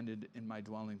commanded in my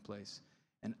dwelling place?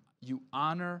 And you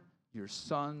honor your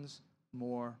sons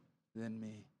more than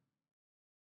me,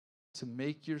 to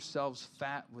make yourselves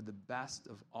fat with the best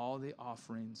of all the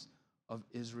offerings of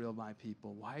Israel, my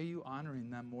people. Why are you honoring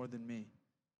them more than me?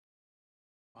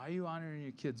 Why are you honoring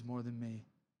your kids more than me?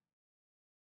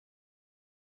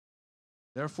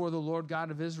 Therefore, the Lord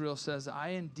God of Israel says,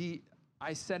 I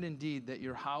said indeed that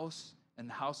your house and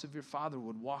the house of your father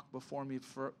would walk before me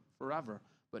forever.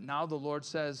 But now the Lord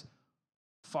says,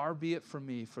 far be it from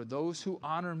me, for those who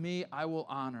honor me I will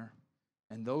honor,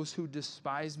 and those who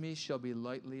despise me shall be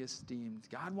lightly esteemed.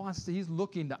 He's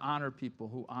looking to honor people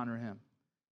who honor him.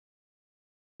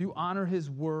 If you honor his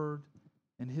word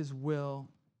and his will,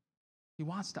 he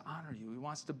wants to honor you. He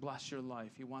wants to bless your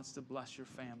life. He wants to bless your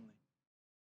family.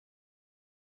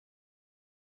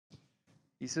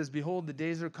 He says, behold, the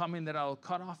days are coming that I will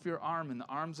cut off your arm and the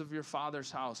arms of your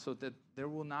father's house, so that there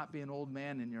will not be an old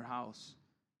man in your house.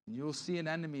 And you will see an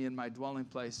enemy in my dwelling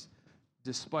place.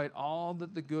 despite all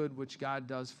that the good which God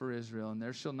does for Israel, and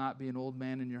there shall not be an old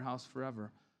man in your house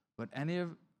forever, but any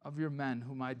of your men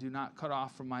whom I do not cut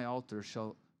off from my altar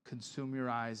shall consume your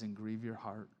eyes and grieve your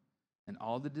heart. And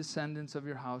all the descendants of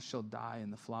your house shall die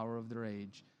in the flower of their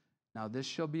age. Now this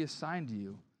shall be a sign to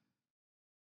you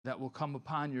that will come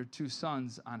upon your 2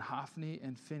 sons, on Hophni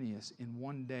and Phinehas. In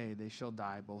one day they shall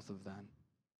die, both of them.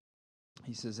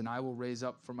 He says, and I will raise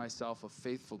up for myself a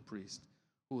faithful priest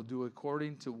who will do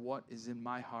according to what is in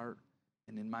my heart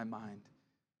and in my mind.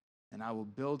 And I will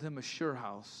build him a sure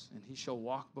house, and he shall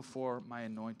walk before my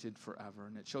anointed forever.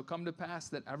 And it shall come to pass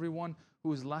that everyone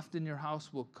who is left in your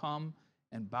house will come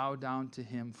and bow down to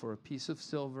him for a piece of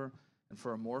silver and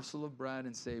for a morsel of bread,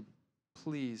 and say,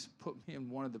 please put me in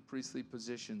one of the priestly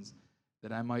positions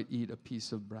that I might eat a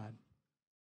piece of bread.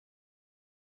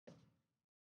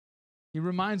 He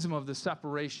reminds them of the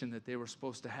separation that they were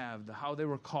supposed to have, how they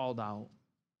were called out,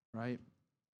 right?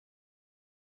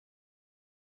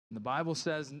 And the Bible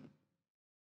says in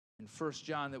 1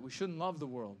 John that we shouldn't love the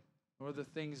world or the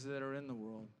things that are in the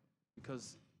world,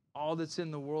 because all that's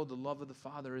in the world, the love of the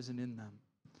Father isn't in them.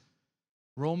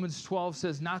 Romans 12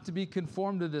 says not to be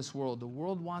conformed to this world. The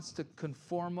world wants to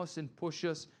conform us and push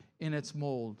us in its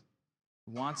mold.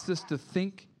 It wants us to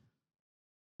think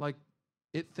like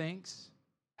it thinks,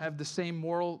 have the same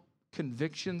moral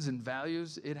convictions and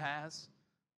values it has,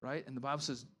 right? And the Bible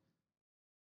says,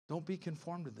 don't be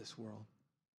conformed to this world,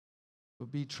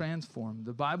 but be transformed.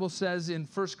 The Bible says in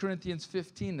 1 Corinthians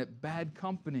 15 that bad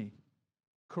company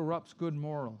corrupts good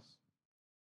morals.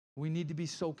 We need to be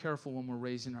so careful when we're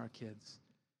raising our kids.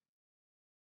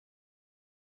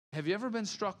 Have you ever been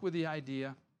struck with the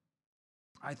idea?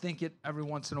 I think it every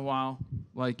once in a while,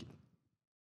 like,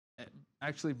 it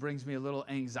actually brings me a little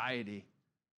anxiety.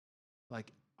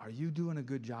 Like, are you doing a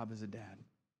good job as a dad?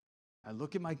 I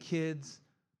look at my kids,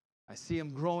 I see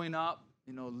them growing up.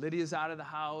 You know, Lydia's out of the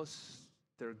house.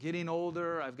 They're getting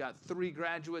older. I've got 3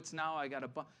 graduates now. I got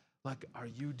like, are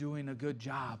you doing a good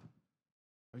job?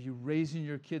 Are you raising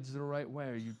your kids the right way?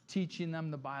 Are you teaching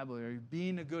them the Bible? Are you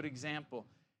being a good example?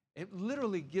 It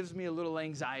literally gives me a little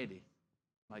anxiety.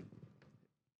 Like,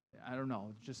 I don't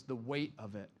know, just the weight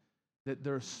of it. That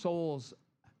their souls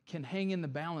can hang in the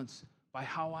balance by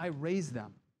how I raise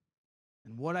them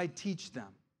and what I teach them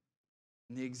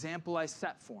and the example I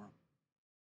set for them.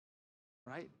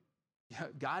 Right? Yeah,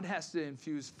 God has to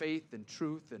infuse faith and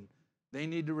truth, and they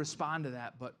need to respond to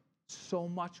that. But so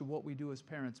much of what we do as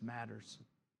parents matters.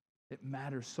 It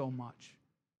matters so much.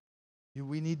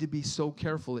 We need to be so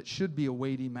careful. It should be a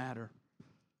weighty matter.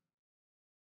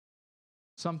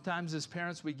 Sometimes as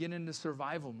parents, we get into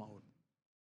survival mode.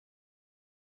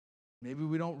 Maybe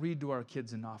we don't read to our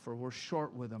kids enough, or we're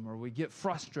short with them, or we get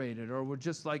frustrated, or we're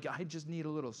just like, I just need a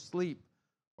little sleep.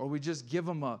 Or we just give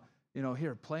them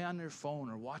here, play on their phone,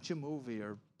 or watch a movie,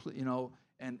 or,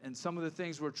 and some of the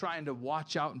things we're trying to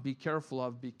watch out and be careful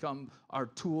of become our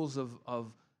tools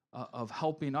of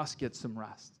helping us get some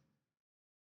rest.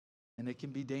 And it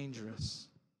can be dangerous.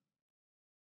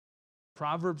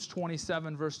 Proverbs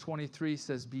 27, verse 23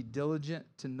 says, be diligent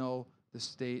to know the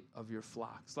state of your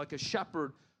flocks. Like a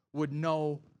shepherd would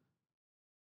know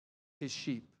his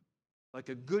sheep. Like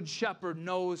a good shepherd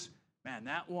knows, man,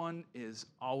 that one is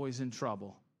always in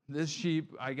trouble. This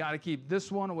sheep, I got to keep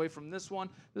this one away from this one.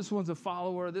 This one's a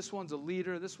follower. This one's a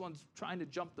leader. This one's trying to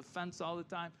jump the fence all the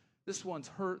time. This one's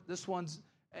hurt.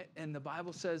 And the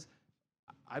Bible says,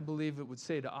 I believe it would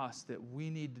say to us that we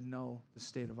need to know the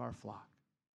state of our flock.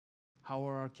 How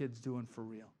are our kids doing for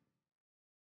real?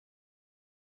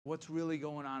 What's really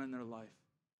going on in their life?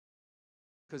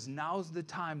 Because now's the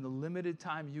time, the limited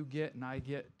time you get and I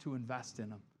get to invest in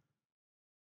them.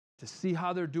 To see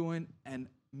how they're doing and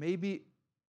maybe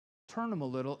turn them a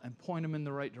little and point them in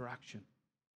the right direction.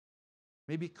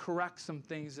 Maybe correct some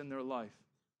things in their life.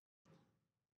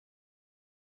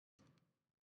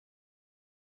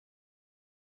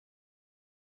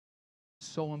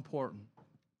 So important.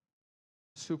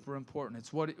 Super important.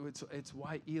 It's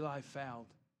why Eli failed.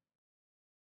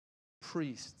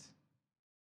 Priest.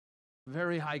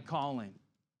 Very high calling.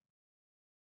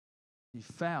 He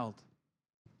failed.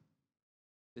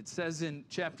 It says in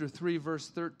chapter 3, verse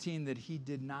 13, that he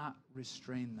did not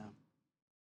restrain them.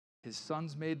 His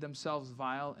sons made themselves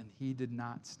vile, and he did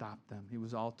not stop them. He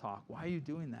was all talk. Why are you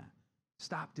doing that?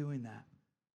 Stop doing that.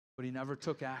 But he never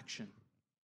took action.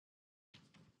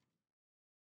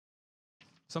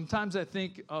 Sometimes I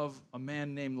think of a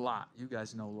man named Lot. You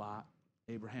guys know Lot,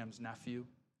 Abraham's nephew.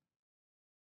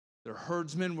 Their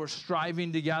herdsmen were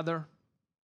striving together.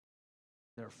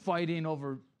 They're fighting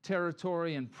over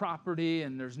territory and property,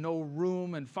 and there's no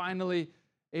room. And finally,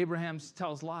 Abraham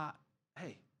tells Lot,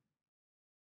 hey,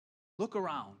 Look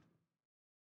around.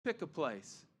 Pick a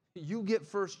place. You get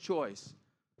first choice.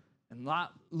 And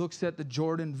Lot looks at the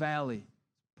Jordan Valley.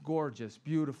 Gorgeous,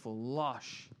 beautiful,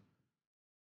 lush.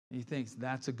 And he thinks,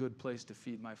 that's a good place to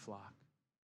feed my flock.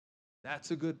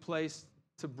 That's a good place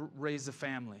to raise a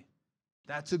family.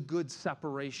 That's a good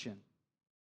separation.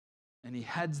 And he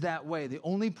heads that way. The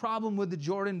only problem with the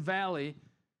Jordan Valley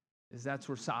is that's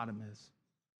where Sodom is.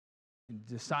 He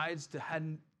decides to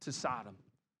head to Sodom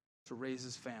to raise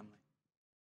his family.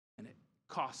 And it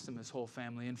cost him his whole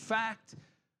family. In fact,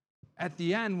 at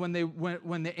the end, when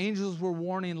the angels were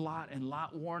warning Lot, and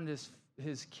Lot warned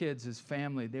his kids, his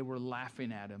family, they were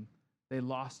laughing at him. They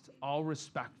lost all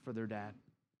respect for their dad.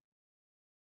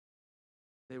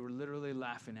 They were literally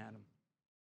laughing at him.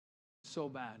 So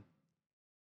bad.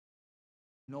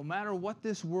 No matter what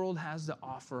this world has to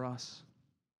offer us,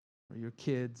 or your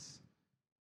kids,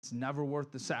 it's never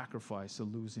worth the sacrifice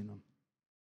of losing them.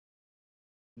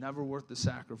 Never worth the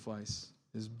sacrifice.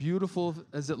 As beautiful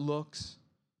as it looks.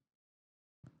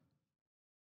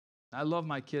 I love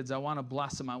my kids. I want to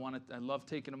bless them. I love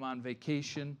taking them on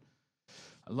vacation.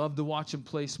 I love to watch them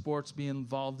play sports, be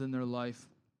involved in their life.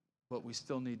 But we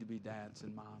still need to be dads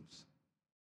and moms.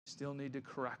 Still need to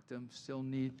correct them. Still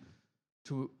need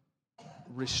to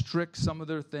restrict some of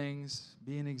their things.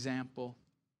 Be an example.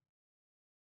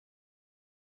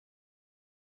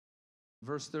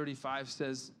 Verse 35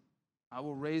 says, I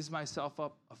will raise myself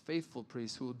up a faithful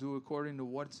priest who will do according to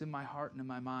what's in my heart and in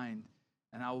my mind,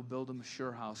 and I will build him a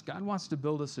sure house. God wants to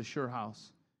build us a sure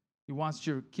house. He wants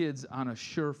your kids on a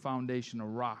sure foundation, a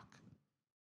rock,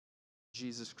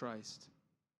 Jesus Christ.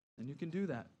 And you can do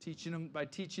that by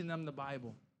teaching them the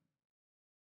Bible.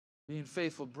 Being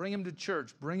faithful. Bring them to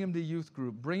church. Bring them to youth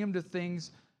group. Bring them to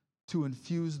things to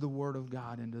infuse the Word of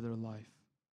God into their life.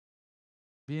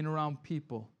 Being around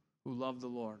people who love the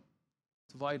Lord.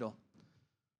 It's vital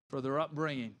for their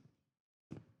upbringing.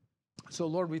 So,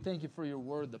 Lord, we thank you for your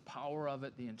word, the power of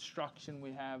it, the instruction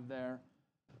we have there.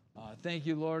 Thank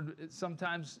you, Lord.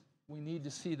 Sometimes we need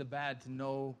to see the bad to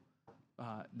know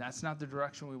that's not the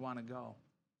direction we want to go.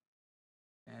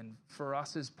 And for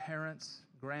us as parents,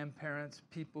 grandparents,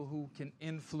 people who can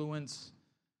influence,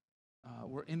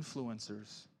 we're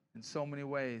influencers in so many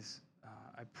ways.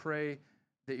 I pray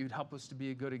that you'd help us to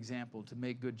be a good example, to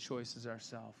make good choices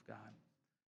ourselves, God.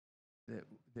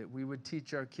 That we would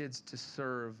teach our kids to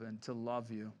serve and to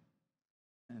love you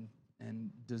and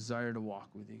desire to walk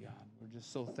with you, God. We're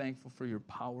just so thankful for your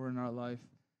power in our life,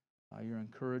 your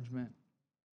encouragement.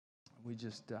 We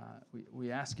just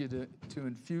we ask you to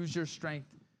infuse your strength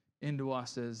into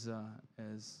us as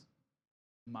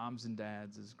moms and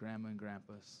dads, as grandma and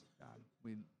grandpas. God,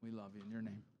 we love you in your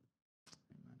name.